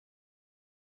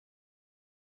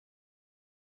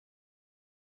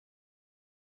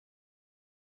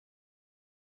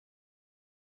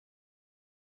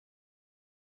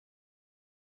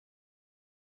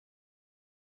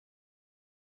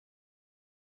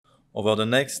Over the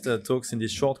next talks in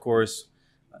this short course,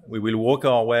 we will walk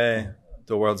our way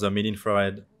towards a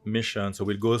mid-infrared mission. So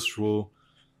we'll go through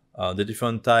the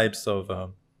different types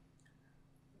of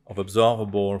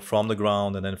observable from the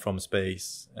ground and then from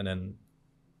space, and then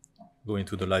go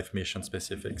into the life mission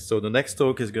specifics. So the next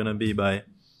talk is going to be by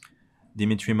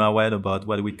Dimitri Mawet about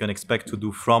what we can expect to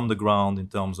do from the ground in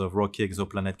terms of rocky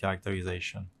exoplanet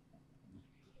characterization.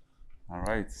 All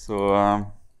right, so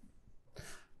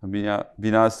I've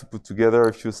been asked to put together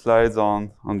a few slides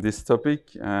on this topic,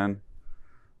 and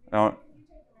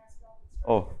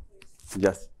oh,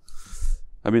 yes.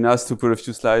 I've been asked to put a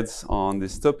few slides on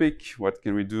this topic. What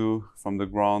can we do from the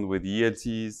ground with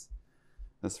ELTs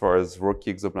as far as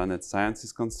rocky exoplanet science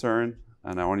is concerned?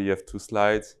 And I only have 2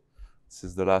 slides. This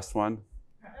is the last one.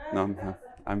 No,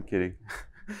 I'm kidding.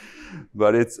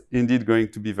 But it's indeed going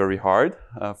to be very hard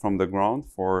from the ground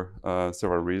for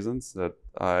several reasons that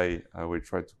I will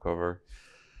try to cover.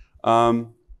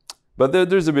 But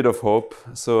there's a bit of hope.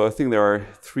 So I think there are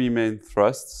 3 main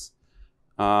thrusts.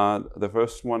 The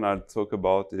first one I'll talk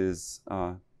about is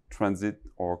transit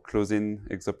or close-in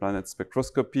exoplanet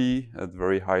spectroscopy at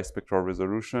very high spectral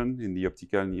resolution in the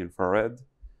optical and the infrared.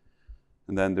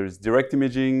 And then there's direct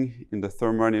imaging in the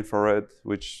thermal and infrared,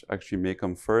 which actually may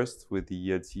come first with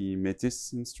the ELT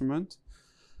METIS instrument.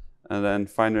 And then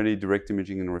finally, direct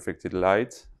imaging in reflected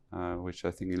light, which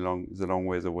I think is a long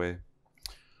ways away.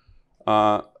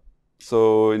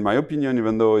 So in my opinion,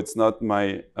 even though it's not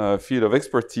my field of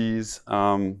expertise,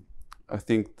 I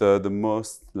think the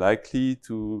most likely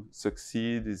to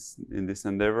succeed is in this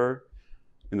endeavor,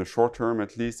 in the short term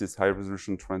at least, is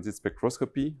high-resolution transit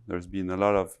spectroscopy. There's been a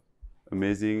lot of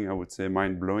amazing, I would say,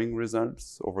 mind-blowing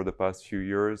results over the past few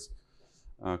years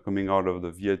coming out of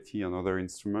the VLT and other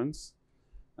instruments.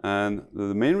 And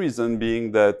the main reason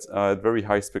being that at very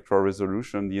high spectral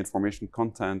resolution, the information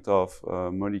content of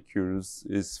molecules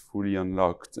is fully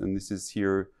unlocked. And this is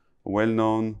here a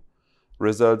well-known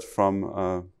result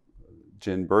from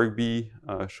Jane Bergby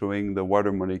showing the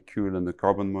water molecule and the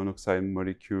carbon monoxide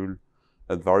molecule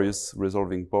at various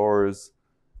resolving powers.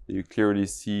 You clearly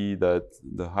see that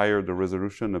the higher the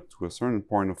resolution, up to a certain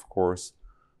point, of course,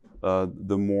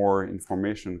 the more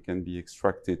information can be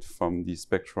extracted from the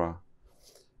spectra.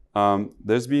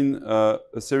 There's been a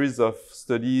series of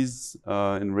studies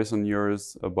in recent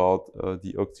years about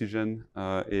the oxygen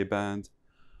A-band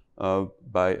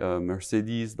by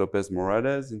Mercedes Lopez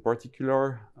Morales in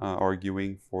particular,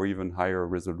 arguing for even higher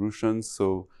resolutions,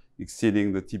 so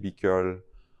exceeding the typical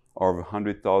of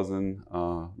 100,000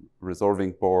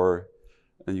 resolving power.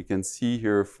 And you can see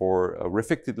here for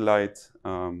reflected light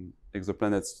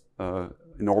exoplanets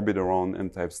in orbit around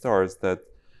M-type stars that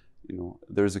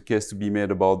there's a case to be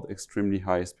made about extremely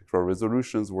high spectral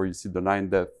resolutions where you see the line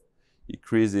depth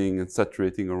increasing and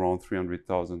saturating around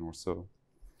 300,000 or so.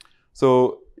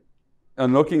 So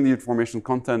unlocking the information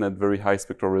content at very high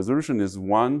spectral resolution is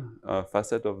one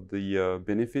facet of the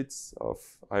benefits of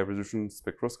high-resolution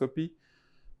spectroscopy.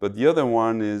 But the other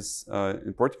one is,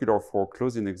 in particular for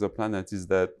close-in exoplanets, is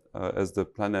that as the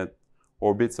planet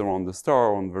orbits around the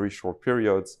star on very short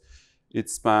periods, it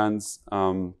spans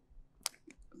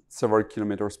several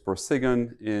kilometers per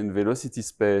second in velocity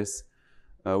space,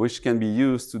 which can be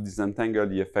used to disentangle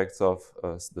the effects of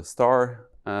the star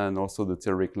and also the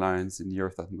telluric lines in the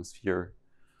Earth atmosphere.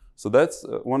 So that's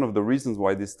one of the reasons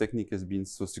why this technique has been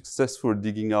so successful,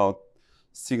 digging out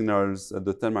signals at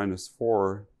the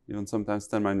 10⁻⁴, even sometimes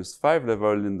 10⁻⁵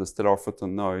 level in the stellar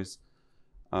photon noise,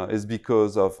 is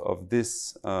because of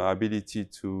this ability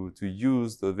to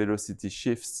use the velocity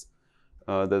shifts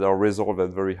that are resolved at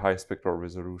very high spectral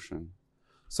resolution.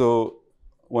 So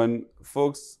when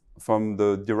folks from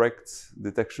the direct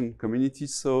detection community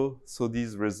saw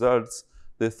these results,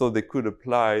 they thought they could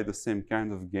apply the same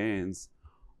kind of gains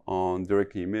on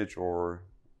directly imaged or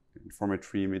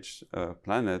informatory imaged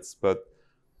planets, but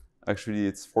actually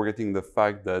it's forgetting the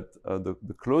fact that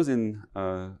the close-in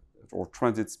or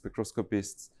transit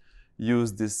spectroscopists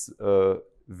use this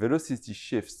velocity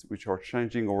shifts, which are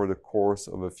changing over the course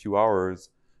of a few hours,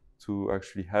 to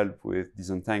actually help with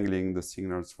disentangling the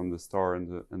signals from the star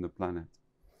and the planet.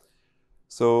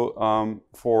 So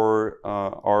for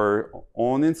our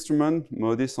own instrument,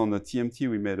 MODIS, on the TMT,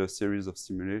 we made a series of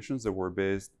simulations that were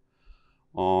based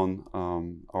on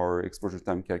our exposure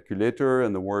time calculator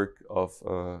and the work of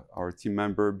our team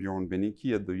member, Bjorn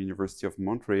Benicki at the University of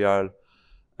Montreal.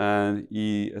 And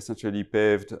he essentially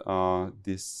paved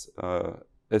this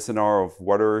SNR of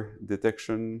water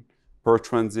detection per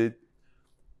transit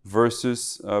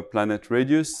versus planet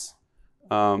radius.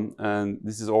 And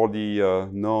this is all the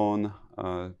known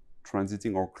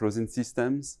transiting or closing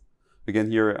systems.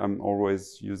 Again, here I'm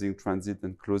always using transit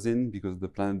and close-in because the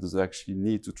planet does actually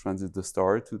need to transit the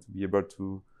star to be able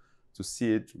to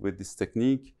see it with this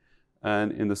technique.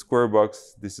 And in the square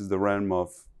box, this is the realm of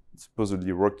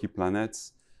supposedly rocky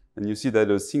planets. And you see that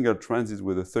a single transit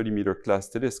with a 30-meter class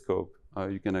telescope,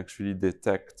 you can actually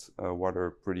detect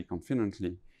water pretty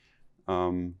confidently.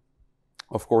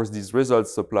 Of course, these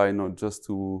results apply not just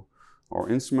to our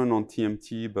instrument on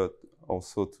TMT, but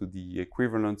also to the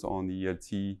equivalent on the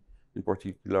ELT, in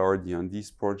particular the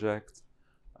Andes project,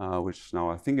 which now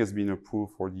I think has been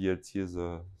approved for the ELT as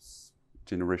a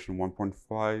generation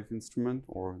 1.5 instrument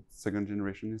or second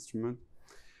generation instrument.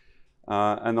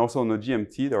 And also on the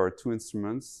GMT, there are two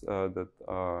instruments that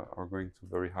are going to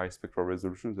very high spectral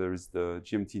resolution. There is the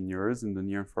GMT NIRS in the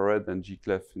near infrared and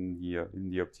GCLEF in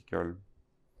the optical.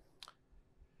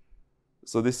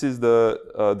 So this is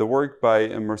the work by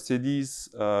Mercedes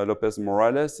Lopez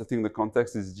Morales. I think the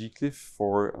context is GCLEF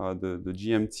for the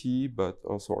GMT, but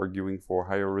also arguing for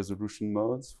higher resolution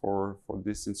modes for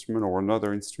this instrument or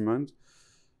another instrument,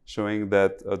 showing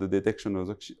that the detection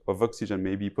of oxygen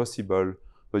may be possible.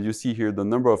 But you see here the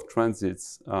number of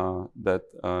transits that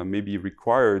may be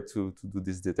required to do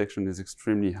this detection is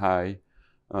extremely high.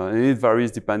 And it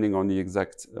varies depending on the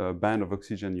exact band of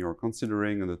oxygen you're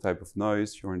considering and the type of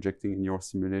noise you're injecting in your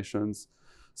simulations.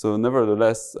 So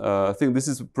nevertheless, I think this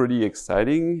is a pretty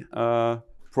exciting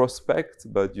prospect,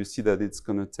 but you see that it's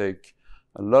going to take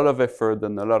a lot of effort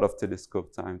and a lot of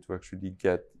telescope time to actually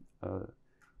get a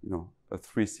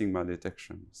 3 sigma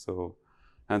detection. So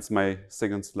hence my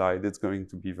second slide, it's going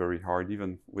to be very hard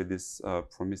even with this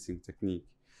promising technique.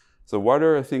 So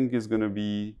water, I think, is going to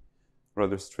be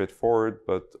rather straightforward,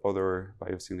 but other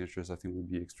biosignatures I think will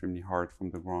be extremely hard from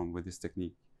the ground with this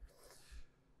technique.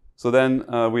 So then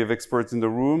we have experts in the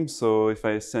room, so if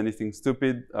I say anything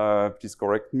stupid, please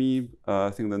correct me. I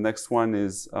think the next one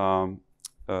is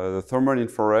the thermal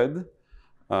infrared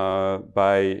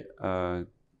by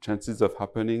chances of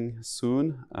happening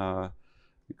soon,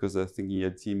 because I think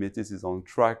ELT METIS is on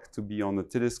track to be on the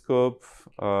telescope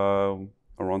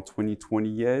around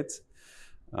 2028.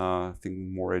 I think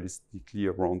more realistically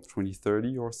around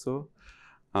 2030 or so.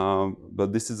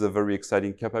 But this is a very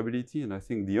exciting capability, and I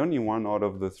think the only one out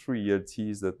of the 3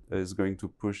 ELTs that is going to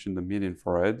push in the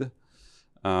mid-infrared.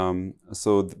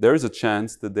 So there is a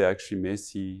chance that they actually may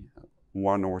see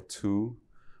 1 or 2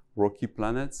 rocky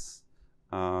planets.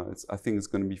 I think it's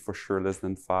going to be for sure less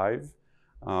than 5,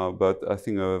 but I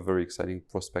think a very exciting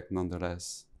prospect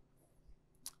nonetheless.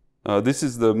 This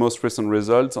is the most recent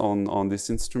result on this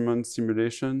instrument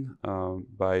simulation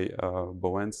by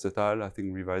Bowens et al. I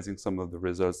think revising some of the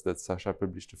results that Sasha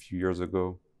published a few years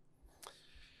ago.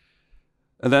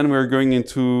 And then we're going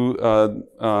into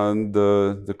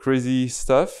the crazy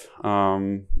stuff.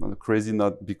 Crazy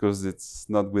not because it's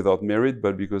not without merit,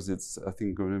 but because it's, I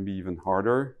think, going to be even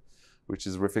harder, which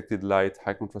is reflected light,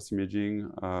 high contrast imaging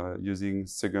using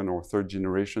second or third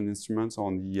generation instruments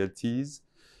on the ELTs.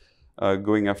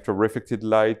 Going after reflected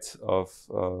light of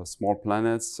small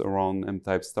planets around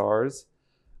M-type stars.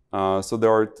 So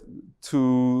there are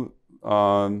two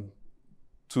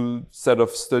set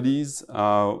of studies,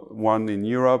 one in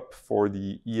Europe for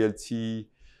the ELT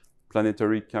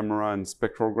planetary camera and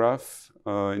spectrograph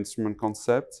instrument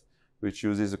concept, which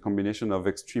uses a combination of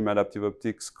extreme adaptive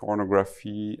optics,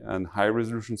 coronagraphy, and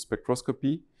high-resolution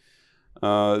spectroscopy.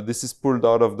 This is pulled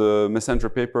out of the Messenger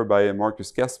paper by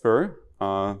Marcus Kasper.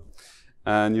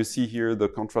 And you see here the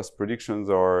contrast predictions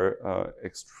are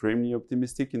extremely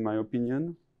optimistic in my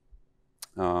opinion.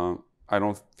 I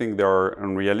don't think they are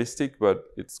unrealistic, but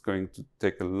it's going to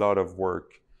take a lot of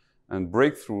work and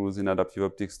breakthroughs in adaptive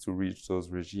optics to reach those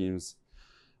regimes.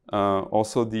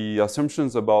 Also, the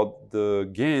assumptions about the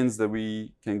gains that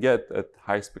we can get at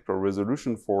high spectral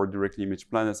resolution for directly imaged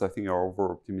planets, I think, are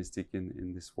over-optimistic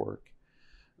in this work.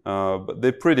 But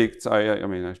they predict, I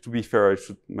mean, to be fair, I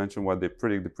should mention what they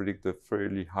predict. They predict a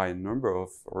fairly high number of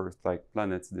Earth-like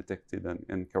planets detected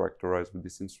and characterized with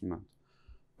this instrument.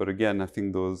 But again, I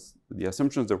think the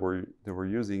assumptions that we're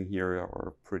using here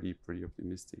are pretty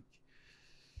optimistic.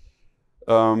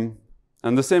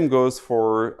 And the same goes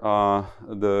for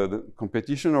the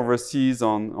competition overseas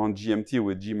on GMT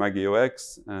with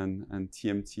GMAG-AOX and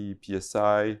TMT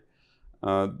PSI.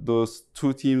 Those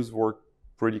two teams work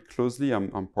pretty closely.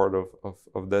 I'm part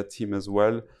of that team as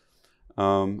well.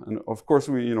 And of course,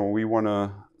 we want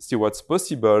to see what's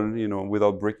possible,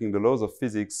 without breaking the laws of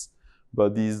physics.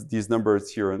 But these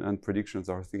numbers here and predictions,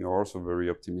 I think, are also very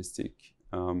optimistic.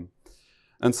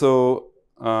 And so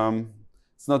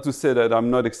it's not to say that I'm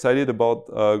not excited about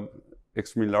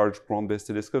extremely large ground-based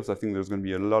telescopes. I think there's going to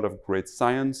be a lot of great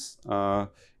science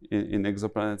in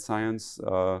exoplanet science.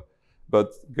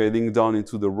 But getting down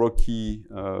into the rocky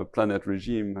planet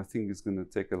regime, I think is going to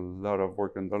take a lot of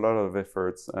work and a lot of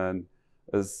efforts. And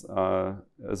as a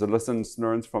lessons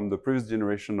learned from the previous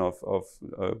generation of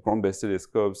ground-based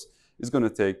telescopes, it's going to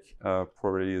take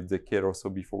probably a decade or so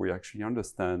before we actually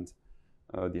understand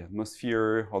the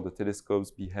atmosphere, how the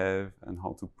telescopes behave, and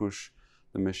how to push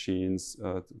the machines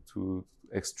to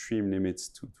extreme limits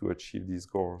to achieve these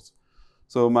goals.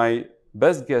 So my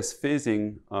best guess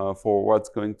phasing for what's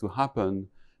going to happen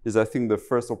is I think the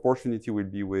first opportunity will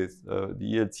be with the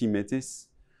ELT METIS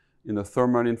in the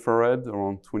thermal infrared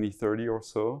around 2030 or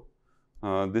so.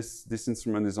 This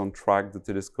instrument is on track. The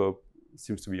telescope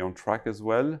seems to be on track as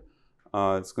well.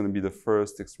 It's going to be the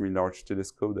first extremely large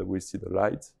telescope that will see the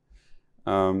light.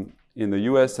 In the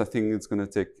US, I think it's going to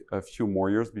take a few more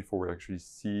years before we actually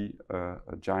see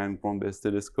a giant ground-based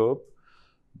telescope.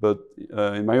 But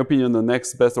in my opinion, the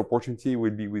next best opportunity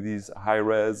will be with these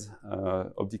high-res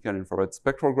optical infrared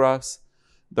spectrographs.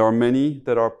 There are many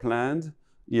that are planned,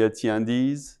 ELT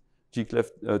Andes,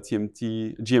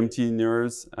 GMT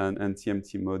NIRS, and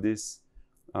TMT MODIS.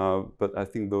 But I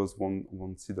think those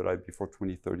won't see the light before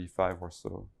 2035 or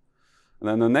so. And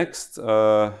then the next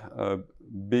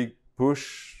big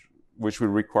push, which will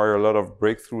require a lot of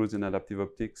breakthroughs in adaptive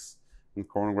optics and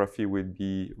coronagraphy, will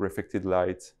be reflected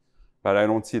light. But I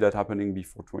don't see that happening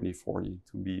before 2040,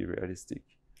 to be realistic.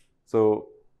 So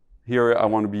here I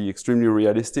want to be extremely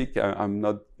realistic. I'm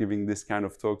not giving this kind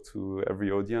of talk to every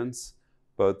audience,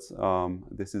 but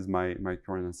this is my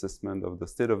current assessment of the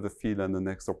state of the field and the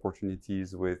next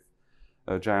opportunities with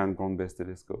giant ground-based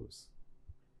telescopes.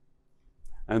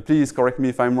 And please correct me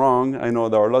if I'm wrong. I know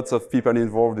there are lots of people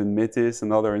involved in METIS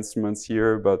and other instruments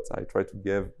here, but I try to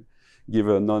give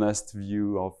an honest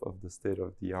view of the state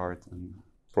of the art and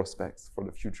prospects for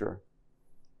the future.